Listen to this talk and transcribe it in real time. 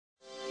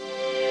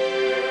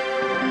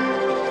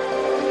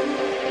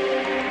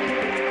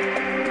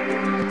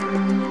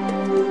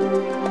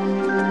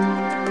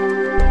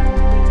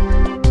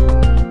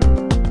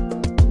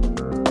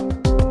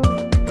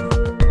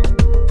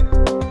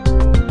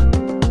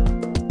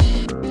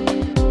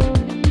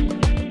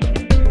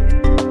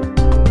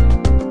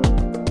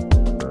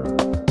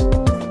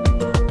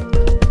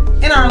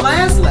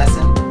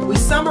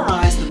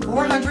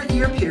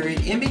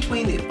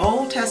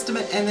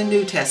Testament and the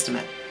New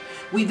Testament.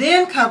 We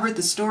then covered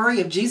the story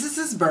of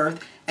Jesus'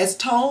 birth as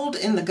told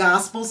in the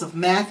Gospels of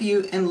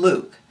Matthew and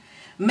Luke.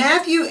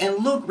 Matthew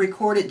and Luke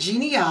recorded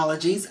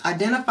genealogies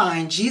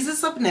identifying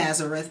Jesus of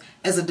Nazareth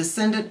as a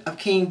descendant of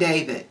King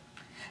David.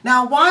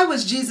 Now, why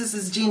was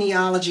Jesus'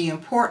 genealogy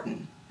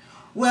important?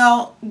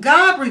 Well,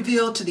 God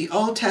revealed to the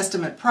Old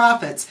Testament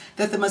prophets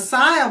that the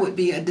Messiah would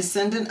be a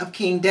descendant of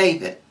King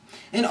David.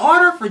 In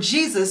order for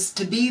Jesus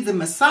to be the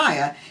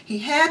Messiah, he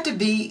had to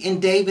be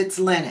in David's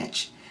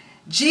lineage.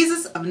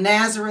 Jesus of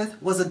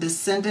Nazareth was a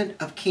descendant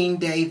of King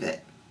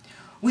David.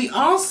 We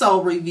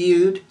also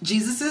reviewed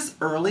Jesus'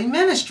 early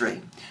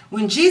ministry.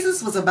 When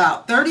Jesus was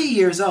about 30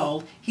 years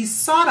old, he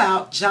sought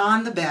out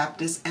John the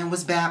Baptist and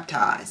was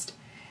baptized.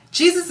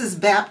 Jesus'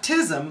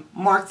 baptism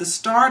marked the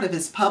start of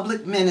his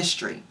public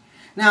ministry.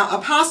 Now,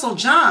 Apostle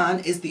John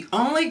is the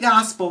only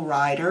gospel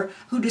writer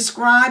who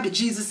described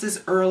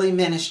Jesus' early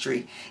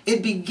ministry.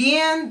 It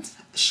began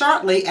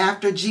shortly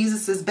after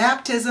Jesus'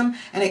 baptism,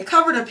 and it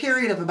covered a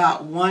period of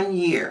about 1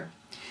 year.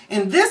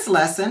 In this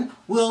lesson,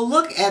 we'll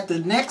look at the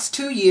next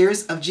 2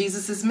 years of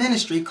Jesus'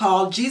 ministry,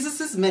 called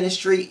Jesus'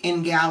 ministry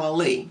in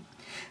Galilee.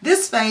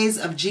 This phase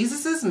of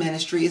Jesus'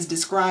 ministry is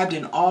described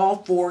in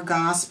all 4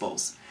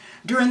 Gospels.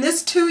 During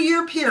this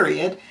 2-year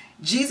period,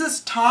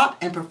 Jesus taught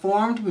and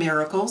performed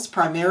miracles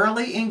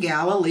primarily in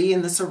Galilee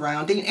and the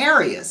surrounding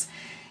areas.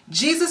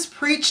 Jesus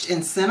preached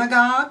in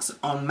synagogues,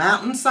 on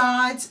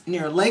mountainsides,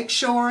 near lake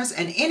shores,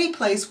 and any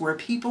place where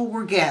people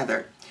were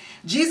gathered.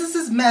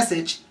 Jesus'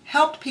 message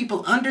helped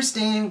people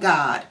understand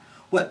God,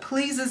 what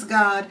pleases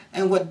God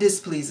and what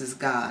displeases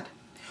God.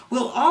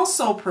 We'll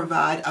also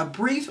provide a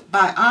brief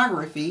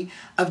biography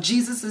of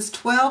Jesus'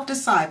 12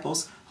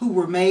 disciples who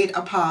were made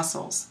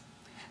apostles.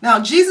 Now,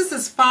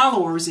 Jesus'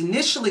 followers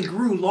initially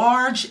grew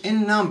large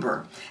in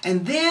number,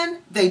 and then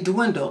they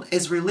dwindled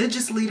as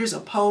religious leaders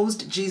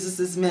opposed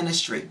Jesus'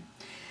 ministry.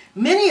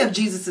 Many of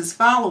Jesus'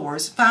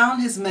 followers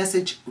found his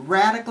message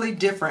radically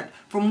different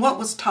from what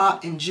was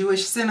taught in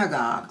Jewish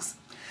synagogues.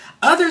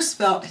 Others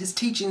felt his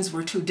teachings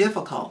were too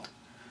difficult.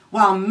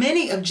 While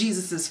many of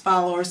Jesus'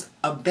 followers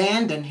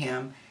abandoned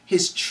him,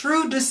 his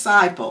true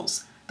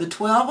disciples, the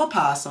 12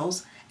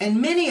 apostles, and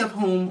many of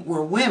whom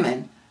were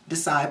women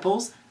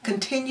disciples,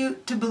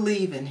 continued to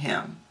believe in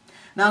him.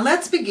 Now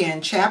let's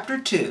begin chapter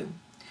 2,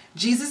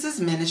 Jesus'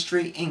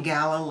 ministry in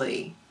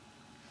Galilee.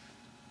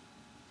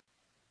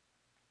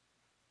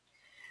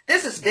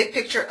 This is Big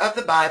Picture of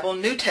the Bible,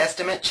 New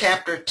Testament,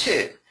 chapter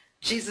 2,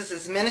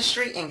 Jesus'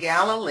 ministry in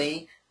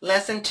Galilee,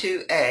 lesson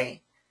 2a.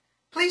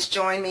 Please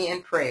join me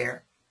in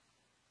prayer.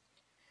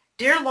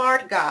 Dear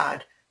Lord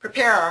God,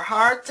 prepare our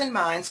hearts and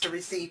minds to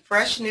receive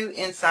fresh new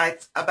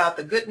insights about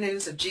the good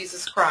news of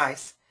Jesus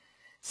Christ.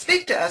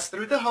 Speak to us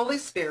through the Holy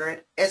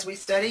Spirit as we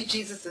study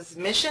Jesus'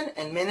 mission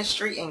and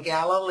ministry in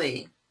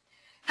Galilee.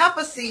 Help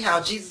us see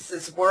how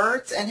Jesus'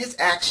 words and his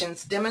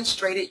actions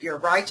demonstrated your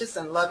righteous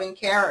and loving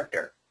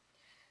character.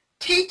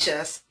 Teach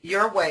us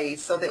your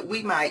ways so that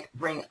we might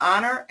bring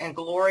honor and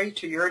glory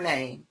to your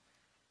name.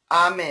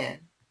 Amen.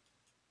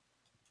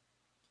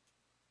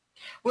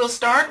 We'll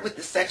start with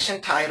the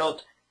section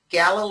titled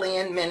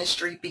Galilean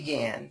Ministry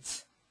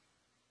Begins.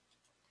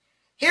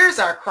 Here's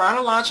our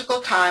chronological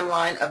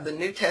timeline of the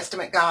New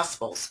Testament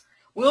Gospels.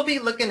 We'll be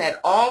looking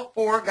at all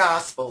 4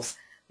 Gospels,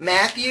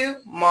 Matthew,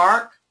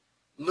 Mark,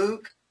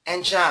 Luke,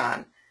 and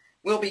John.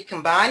 We'll be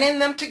combining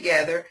them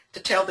together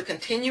to tell the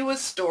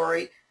continuous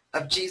story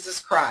of Jesus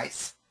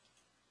Christ.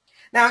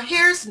 Now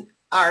here's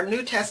our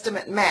New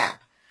Testament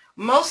map.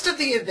 Most of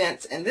the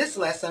events in this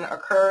lesson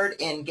occurred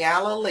in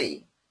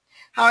Galilee.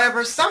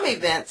 However, some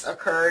events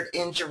occurred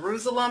in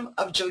Jerusalem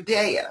of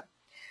Judea.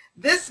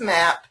 This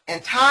map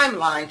and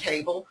timeline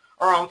table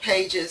are on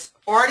pages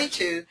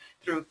 42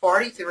 through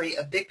 43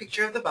 of Big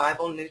Picture of the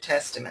Bible, New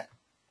Testament.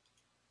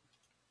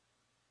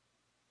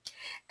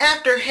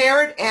 After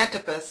Herod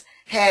Antipas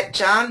had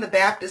John the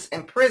Baptist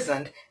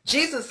imprisoned,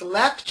 Jesus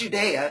left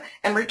Judea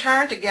and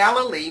returned to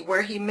Galilee,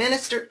 where he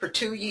ministered for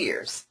 2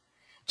 years.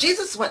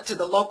 Jesus went to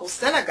the local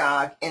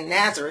synagogue in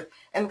Nazareth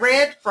and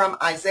read from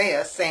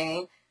Isaiah,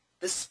 saying,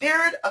 "The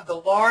Spirit of the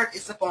Lord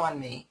is upon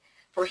me,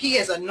 for he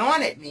has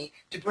anointed me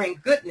to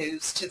bring good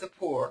news to the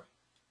poor."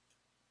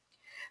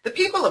 The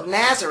people of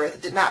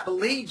Nazareth did not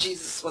believe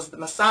Jesus was the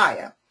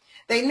Messiah.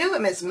 They knew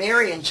him as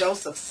Mary and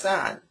Joseph's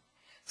son.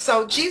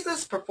 So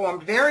Jesus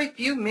performed very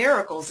few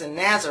miracles in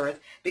Nazareth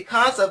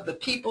because of the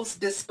people's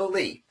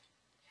disbelief.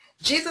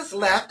 Jesus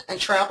left and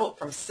traveled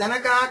from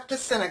synagogue to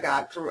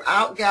synagogue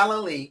throughout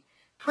Galilee,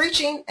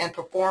 preaching and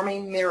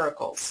performing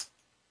miracles.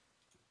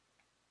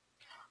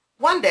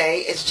 One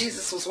day, as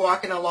Jesus was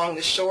walking along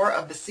the shore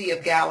of the Sea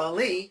of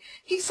Galilee,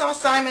 he saw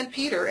Simon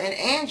Peter and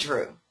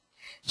Andrew.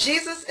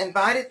 Jesus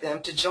invited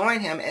them to join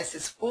him as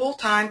his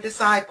full-time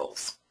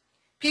disciples.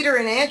 Peter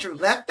and Andrew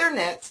left their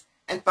nets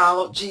and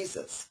followed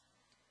Jesus.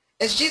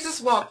 As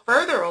Jesus walked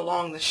further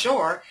along the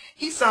shore,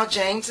 he saw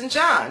James and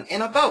John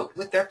in a boat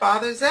with their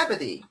father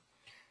Zebedee.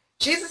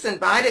 Jesus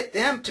invited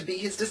them to be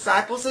his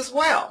disciples as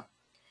well.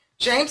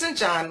 James and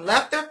John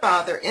left their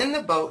father in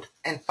the boat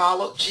and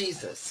followed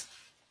Jesus.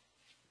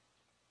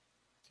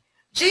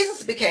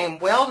 Jesus became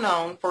well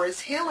known for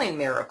his healing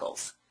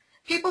miracles.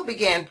 People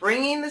began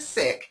bringing the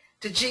sick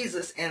to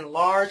Jesus in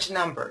large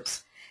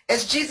numbers.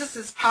 As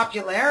Jesus'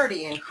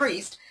 popularity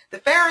increased, the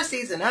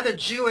Pharisees and other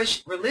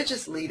Jewish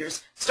religious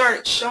leaders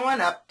started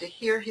showing up to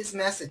hear his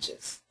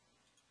messages.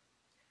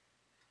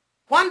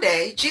 One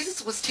day,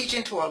 Jesus was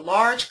teaching to a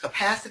large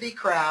capacity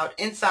crowd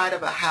inside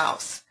of a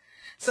house.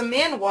 Some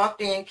men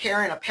walked in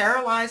carrying a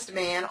paralyzed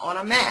man on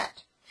a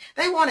mat.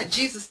 They wanted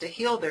Jesus to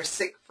heal their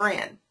sick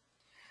friend.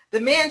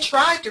 The men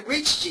tried to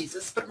reach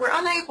Jesus, but were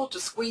unable to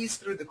squeeze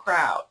through the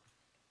crowd.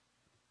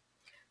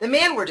 The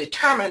men were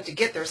determined to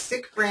get their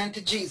sick friend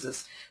to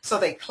Jesus, so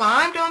they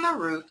climbed on the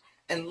roof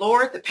and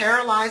lowered the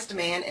paralyzed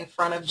man in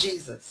front of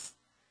Jesus.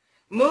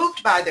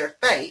 Moved by their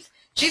faith,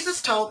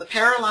 Jesus told the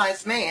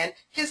paralyzed man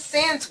his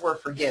sins were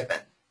forgiven.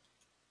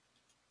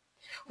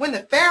 When the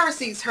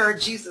Pharisees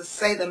heard Jesus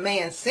say the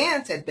man's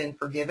sins had been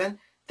forgiven,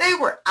 they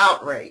were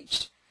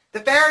outraged. The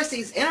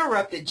Pharisees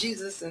interrupted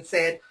Jesus and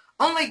said,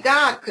 only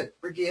God could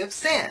forgive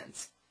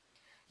sins.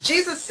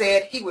 Jesus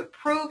said he would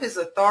prove his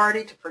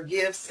authority to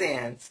forgive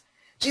sins.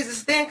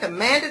 Jesus then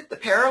commanded the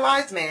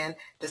paralyzed man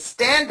to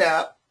stand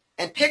up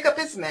and pick up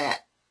his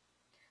mat.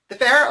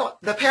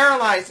 The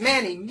paralyzed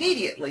man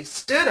immediately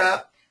stood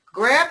up,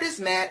 grabbed his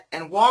mat,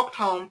 and walked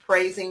home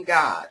praising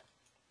God.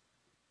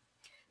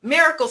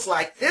 Miracles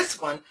like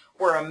this one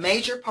were a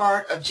major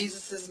part of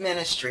Jesus'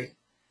 ministry.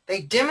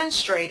 They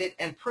demonstrated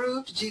and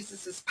proved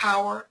Jesus'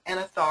 power and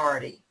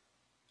authority.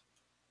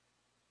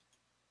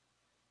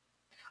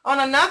 On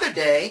another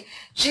day,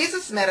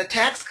 Jesus met a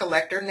tax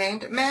collector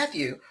named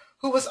Matthew,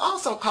 who was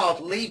also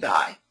called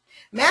Levi.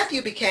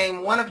 Matthew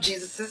became one of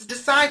Jesus'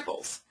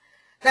 disciples.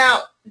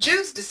 Now,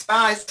 Jews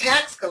despised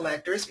tax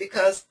collectors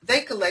because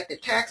they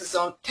collected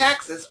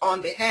taxes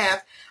on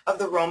behalf of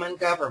the Roman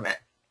government.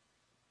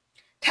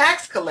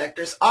 Tax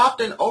collectors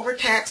often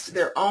overtaxed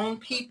their own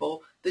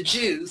people, the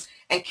Jews,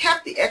 and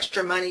kept the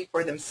extra money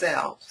for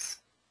themselves.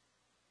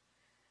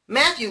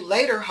 Matthew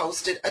later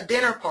hosted a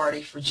dinner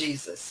party for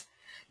Jesus.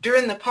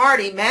 During the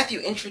party, Matthew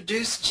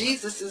introduced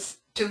Jesus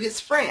to his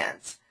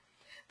friends.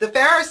 The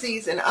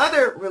Pharisees and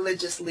other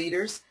religious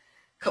leaders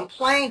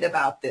complained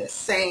about this,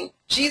 saying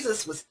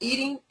Jesus was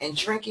eating and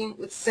drinking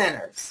with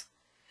sinners.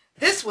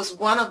 This was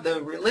one of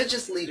the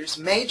religious leaders'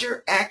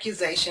 major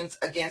accusations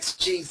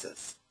against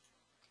Jesus.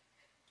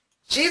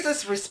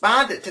 Jesus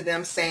responded to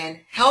them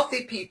saying,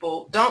 healthy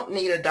people don't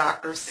need a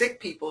doctor, sick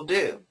people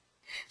do.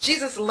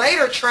 Jesus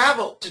later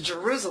traveled to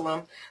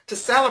Jerusalem to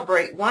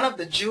celebrate one of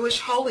the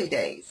Jewish holy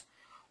days.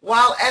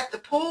 While at the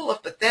pool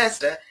of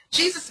Bethesda,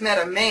 Jesus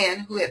met a man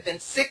who had been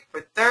sick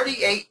for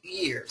 38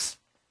 years.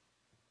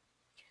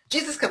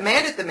 Jesus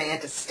commanded the man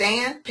to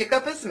stand, pick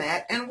up his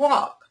mat, and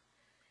walk.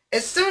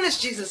 As soon as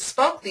Jesus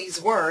spoke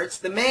these words,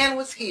 the man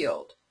was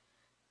healed.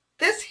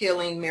 This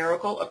healing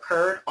miracle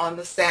occurred on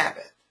the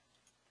Sabbath.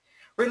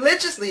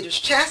 Religious leaders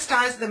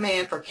chastised the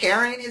man for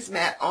carrying his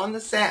mat on the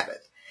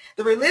Sabbath.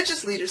 The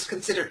religious leaders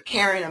considered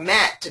carrying a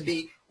mat to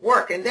be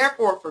work and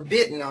therefore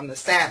forbidden on the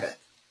Sabbath.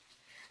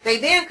 They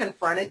then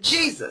confronted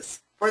Jesus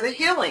for the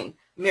healing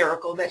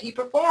miracle that he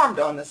performed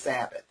on the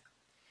Sabbath.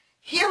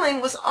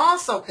 Healing was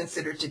also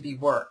considered to be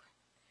work.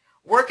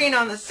 Working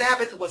on the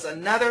Sabbath was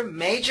another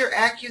major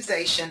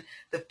accusation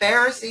the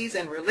Pharisees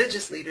and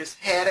religious leaders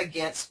had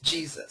against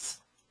Jesus.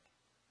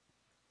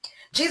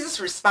 Jesus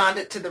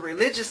responded to the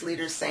religious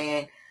leaders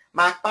saying,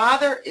 my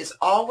Father is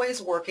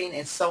always working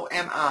and so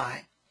am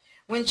I.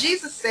 When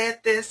Jesus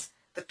said this,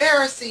 the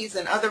Pharisees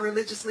and other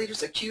religious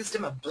leaders accused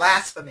him of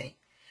blasphemy.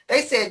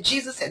 They said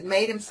Jesus had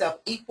made himself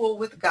equal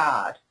with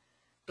God.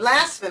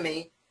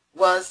 Blasphemy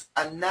was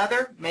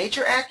another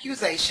major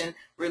accusation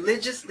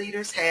religious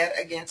leaders had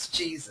against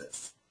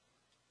Jesus.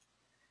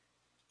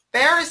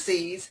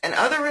 Pharisees and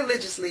other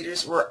religious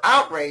leaders were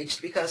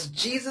outraged because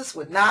Jesus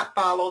would not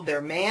follow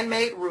their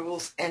man-made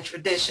rules and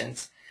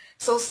traditions.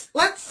 So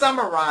let's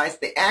summarize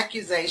the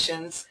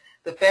accusations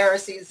the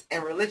Pharisees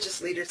and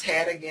religious leaders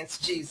had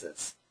against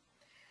Jesus.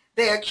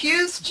 They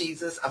accused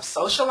Jesus of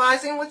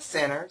socializing with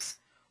sinners,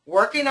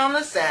 working on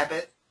the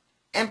Sabbath,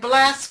 and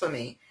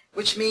blasphemy,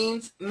 which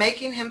means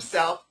making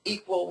himself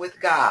equal with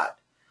God.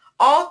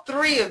 All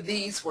three of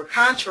these were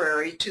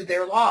contrary to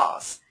their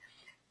laws.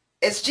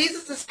 As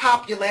Jesus'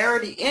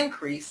 popularity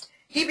increased,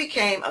 he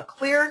became a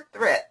clear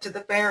threat to the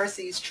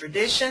Pharisees'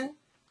 tradition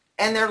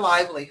and their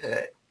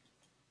livelihood.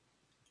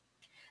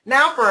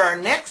 Now for our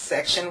next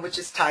section, which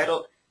is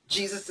titled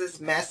Jesus'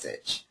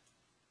 Message.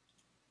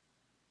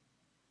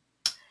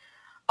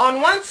 On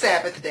one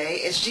Sabbath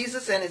day, as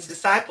Jesus and his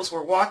disciples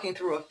were walking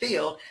through a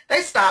field,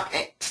 they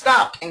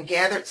stopped and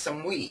gathered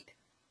some wheat.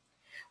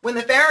 When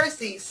the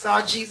Pharisees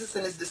saw Jesus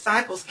and his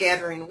disciples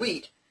gathering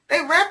wheat,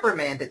 they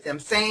reprimanded them,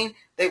 saying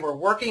they were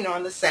working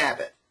on the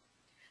Sabbath.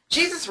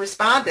 Jesus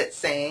responded,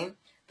 saying,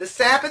 the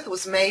Sabbath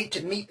was made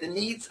to meet the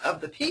needs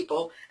of the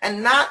people,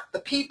 and not the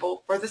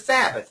people for the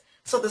Sabbath.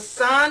 So the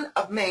Son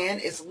of Man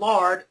is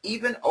Lord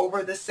even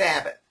over the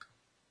Sabbath.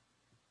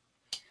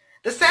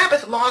 The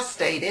Sabbath law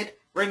stated,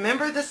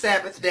 remember the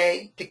Sabbath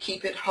day to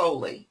keep it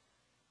holy.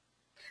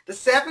 The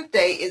seventh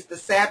day is the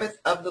Sabbath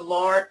of the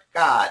Lord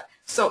God.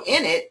 so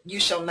in it you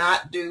shall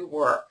not do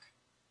work.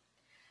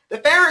 The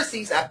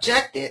Pharisees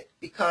objected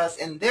because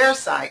in their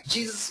sight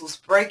Jesus was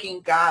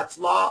breaking God's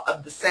law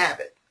of the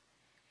Sabbath.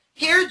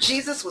 Here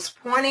Jesus was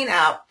pointing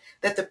out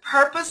that the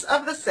purpose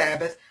of the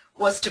Sabbath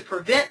was to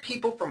prevent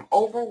people from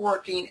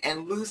overworking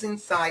and losing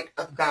sight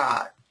of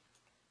God.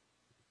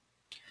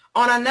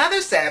 On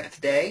another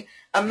Sabbath day,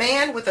 a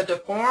man with a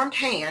deformed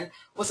hand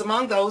was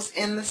among those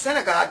in the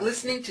synagogue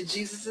listening to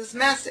Jesus'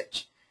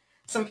 message.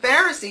 Some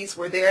Pharisees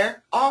were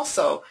there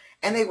also,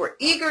 and they were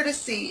eager to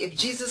see if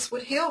Jesus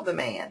would heal the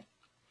man.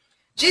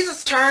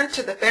 Jesus turned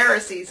to the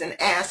Pharisees and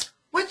asked,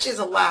 "Which is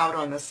allowed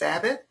on the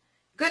Sabbath,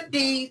 good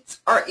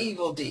deeds or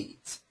evil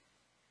deeds?"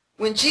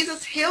 When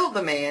Jesus healed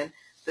the man,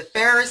 the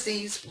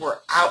Pharisees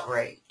were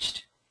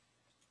outraged.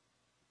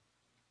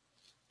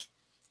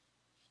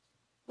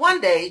 One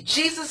day,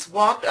 Jesus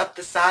walked up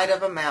the side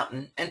of a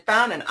mountain and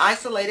found an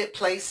isolated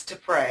place to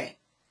pray.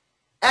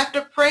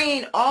 After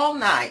praying all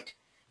night,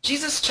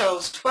 Jesus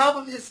chose 12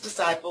 of his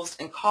disciples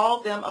and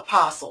called them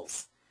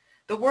apostles.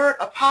 The word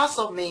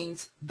apostle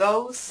means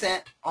those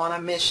sent on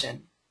a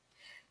mission.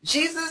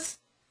 Jesus'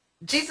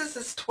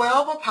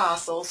 12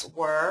 apostles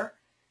were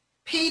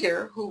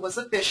Peter, who was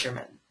a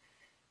fisherman.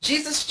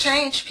 Jesus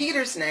changed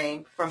Peter's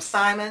name from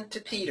Simon to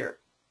Peter.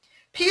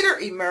 Peter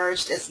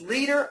emerged as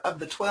leader of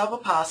the 12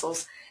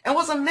 apostles and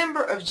was a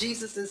member of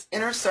Jesus'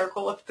 inner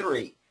circle of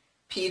 3,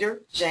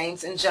 Peter,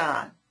 James, and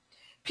John.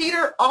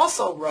 Peter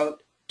also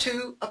wrote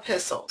 2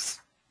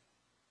 epistles.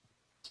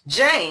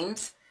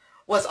 James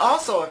was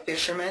also a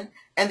fisherman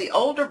and the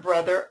older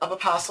brother of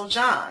Apostle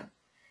John.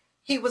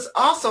 He was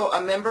also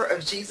a member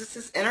of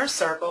Jesus' inner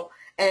circle,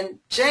 and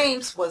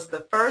James was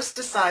the first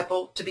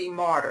disciple to be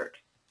martyred.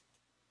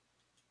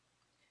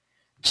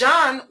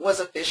 John was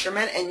a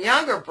fisherman and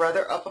younger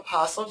brother of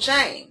Apostle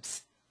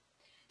James.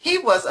 He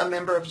was a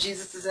member of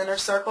Jesus' inner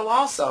circle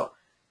also,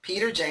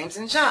 Peter, James,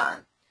 and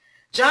John.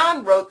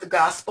 John wrote the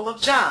Gospel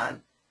of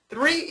John,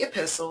 3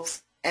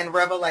 epistles, and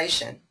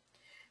Revelation.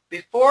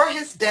 Before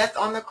his death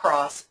on the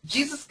cross,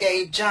 Jesus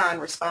gave John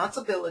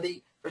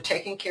responsibility for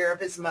taking care of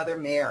his mother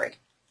Mary.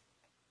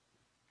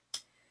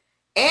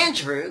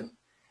 Andrew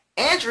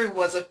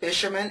was a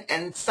fisherman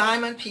and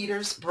Simon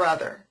Peter's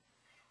brother.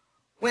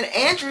 When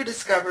Andrew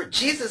discovered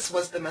Jesus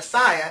was the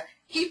Messiah,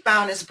 he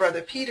found his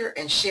brother Peter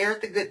and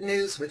shared the good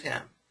news with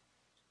him.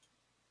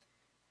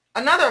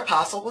 Another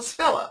apostle was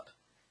Philip.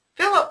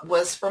 Philip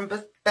was from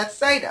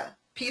Bethsaida,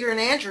 Peter and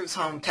Andrew's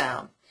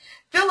hometown.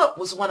 Philip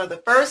was one of the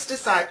first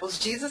disciples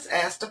Jesus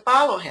asked to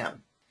follow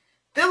him.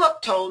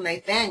 Philip told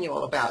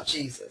Nathanael about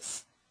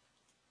Jesus.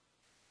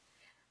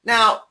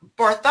 Now,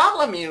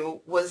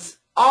 Bartholomew was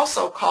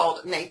also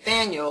called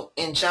Nathanael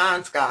in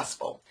John's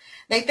Gospel.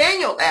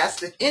 Nathanael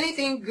asked if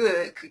anything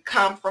good could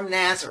come from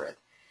Nazareth.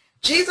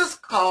 Jesus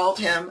called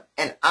him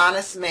an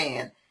honest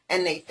man,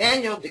 and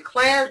Nathanael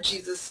declared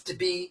Jesus to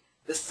be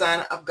the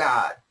Son of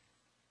God.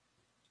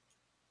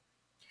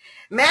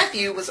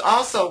 Matthew was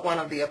also one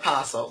of the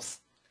apostles.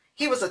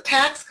 He was a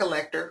tax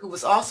collector who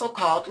was also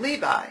called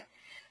Levi.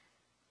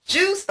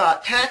 Jews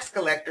thought tax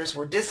collectors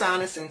were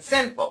dishonest and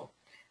sinful.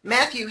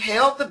 Matthew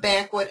held the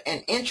banquet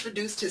and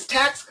introduced his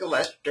tax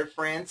collector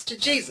friends to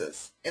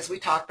Jesus, as we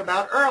talked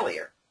about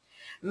earlier.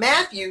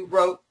 Matthew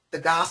wrote the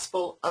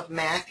Gospel of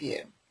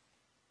Matthew.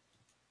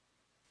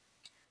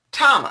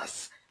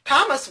 Thomas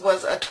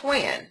was a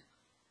twin.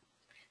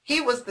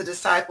 He was the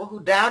disciple who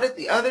doubted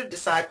the other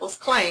disciples'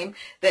 claim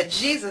that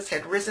Jesus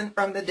had risen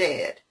from the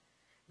dead.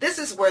 This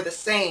is where the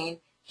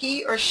saying,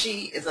 "He or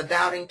she is a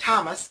doubting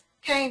Thomas,"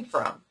 came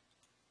from.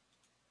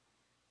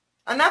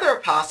 Another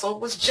apostle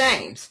was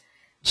James.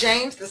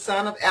 James, the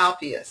son of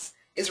Alphaeus,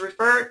 is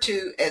referred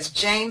to as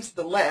James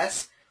the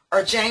Less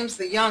or James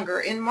the Younger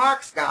in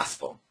Mark's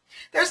Gospel.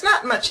 There's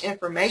not much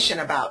information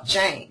about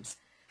James.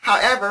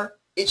 However,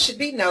 it should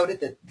be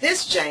noted that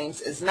this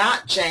James is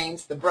not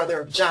James, the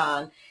brother of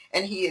John,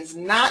 and he is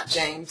not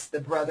James, the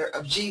brother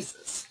of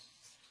Jesus.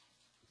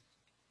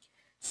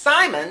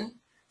 Simon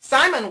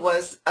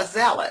was a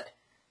zealot.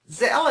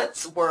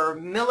 Zealots were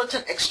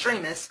militant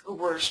extremists who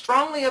were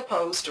strongly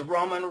opposed to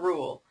Roman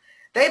rule.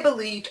 They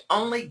believed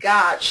only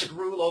God should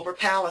rule over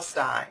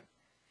Palestine.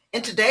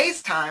 In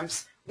today's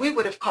times, we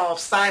would have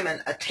called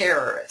Simon a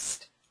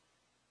terrorist.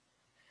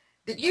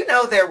 Did you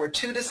know there were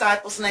 2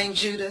 disciples named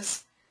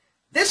Judas?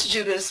 This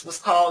Judas was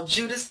called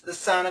Judas the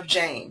son of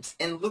James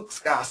in Luke's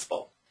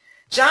Gospel.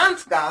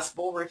 John's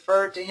Gospel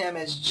referred to him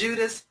as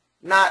Judas,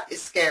 not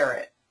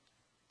Iscariot.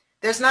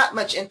 There's not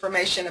much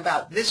information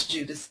about this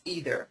Judas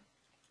either.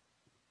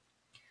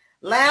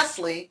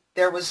 Lastly,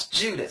 there was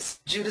Judas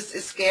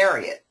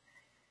Iscariot.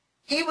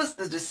 He was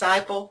the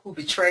disciple who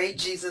betrayed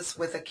Jesus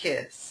with a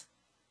kiss.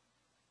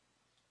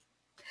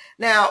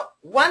 Now,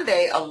 one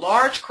day a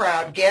large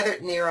crowd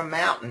gathered near a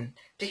mountain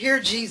to hear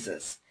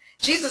Jesus.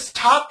 Jesus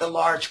taught the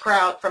large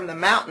crowd from the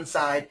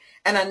mountainside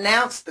and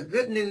announced the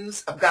good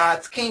news of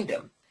God's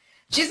kingdom.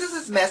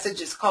 Jesus'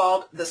 message is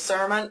called the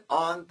Sermon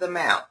on the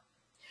Mount.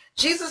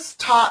 Jesus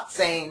taught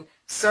saying,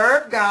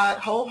 "Serve God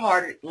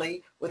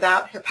wholeheartedly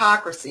without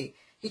hypocrisy.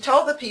 He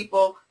told the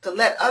people to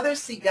let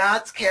others see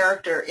God's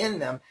character in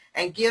them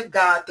and give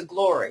God the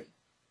glory.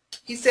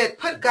 He said,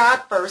 put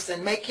God first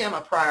and make him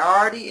a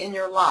priority in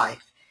your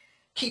life.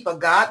 Keep a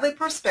godly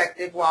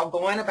perspective while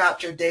going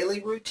about your daily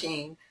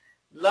routine.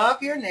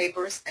 Love your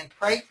neighbors and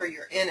pray for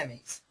your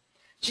enemies.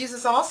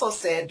 Jesus also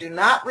said, do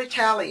not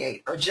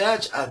retaliate or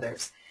judge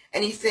others.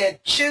 And he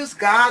said, choose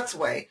God's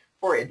way,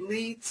 for it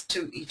leads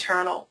to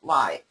eternal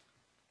life.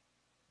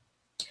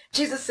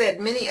 Jesus said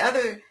many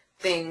other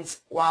things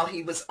while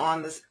he was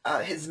on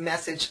his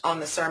message on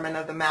the Sermon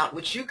on the Mount,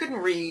 which you can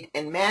read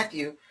in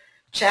Matthew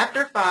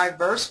chapter 5,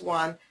 verse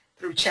 1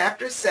 through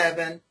chapter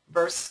 7,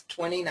 verse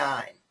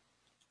 29.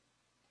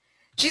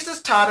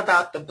 Jesus taught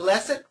about the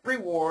blessed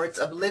rewards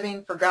of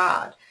living for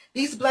God.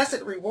 These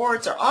blessed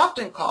rewards are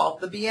often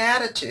called the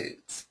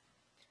Beatitudes,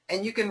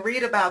 and you can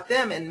read about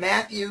them in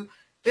Matthew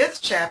 5th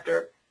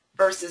chapter,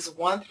 verses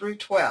 1 through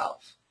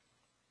 12.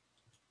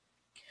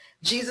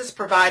 Jesus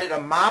provided a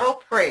model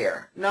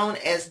prayer known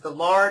as the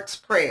Lord's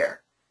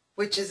Prayer,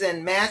 which is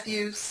in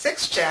Matthew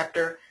 6th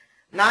chapter,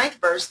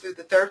 9th verse through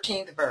the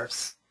 13th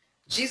verse.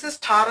 Jesus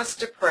taught us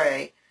to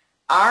pray,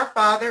 Our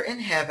Father in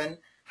heaven,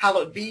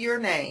 hallowed be your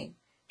name.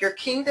 Your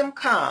kingdom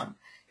come,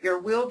 your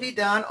will be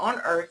done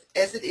on earth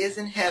as it is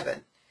in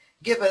heaven.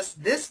 Give us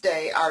this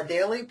day our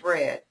daily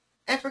bread,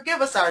 and forgive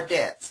us our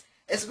debts,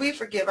 as we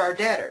forgive our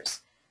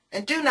debtors.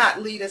 And do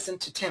not lead us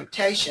into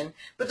temptation,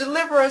 but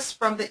deliver us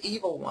from the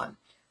evil one.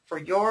 For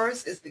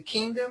yours is the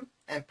kingdom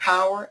and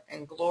power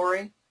and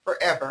glory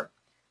forever.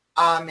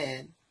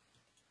 Amen.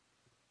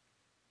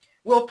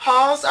 We'll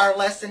pause our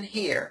lesson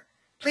here.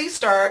 Please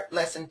start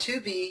lesson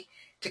 2B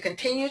to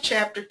continue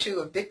chapter 2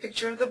 of Big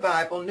Picture of the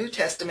Bible, New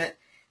Testament,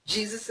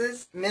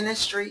 Jesus'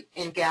 Ministry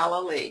in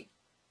Galilee.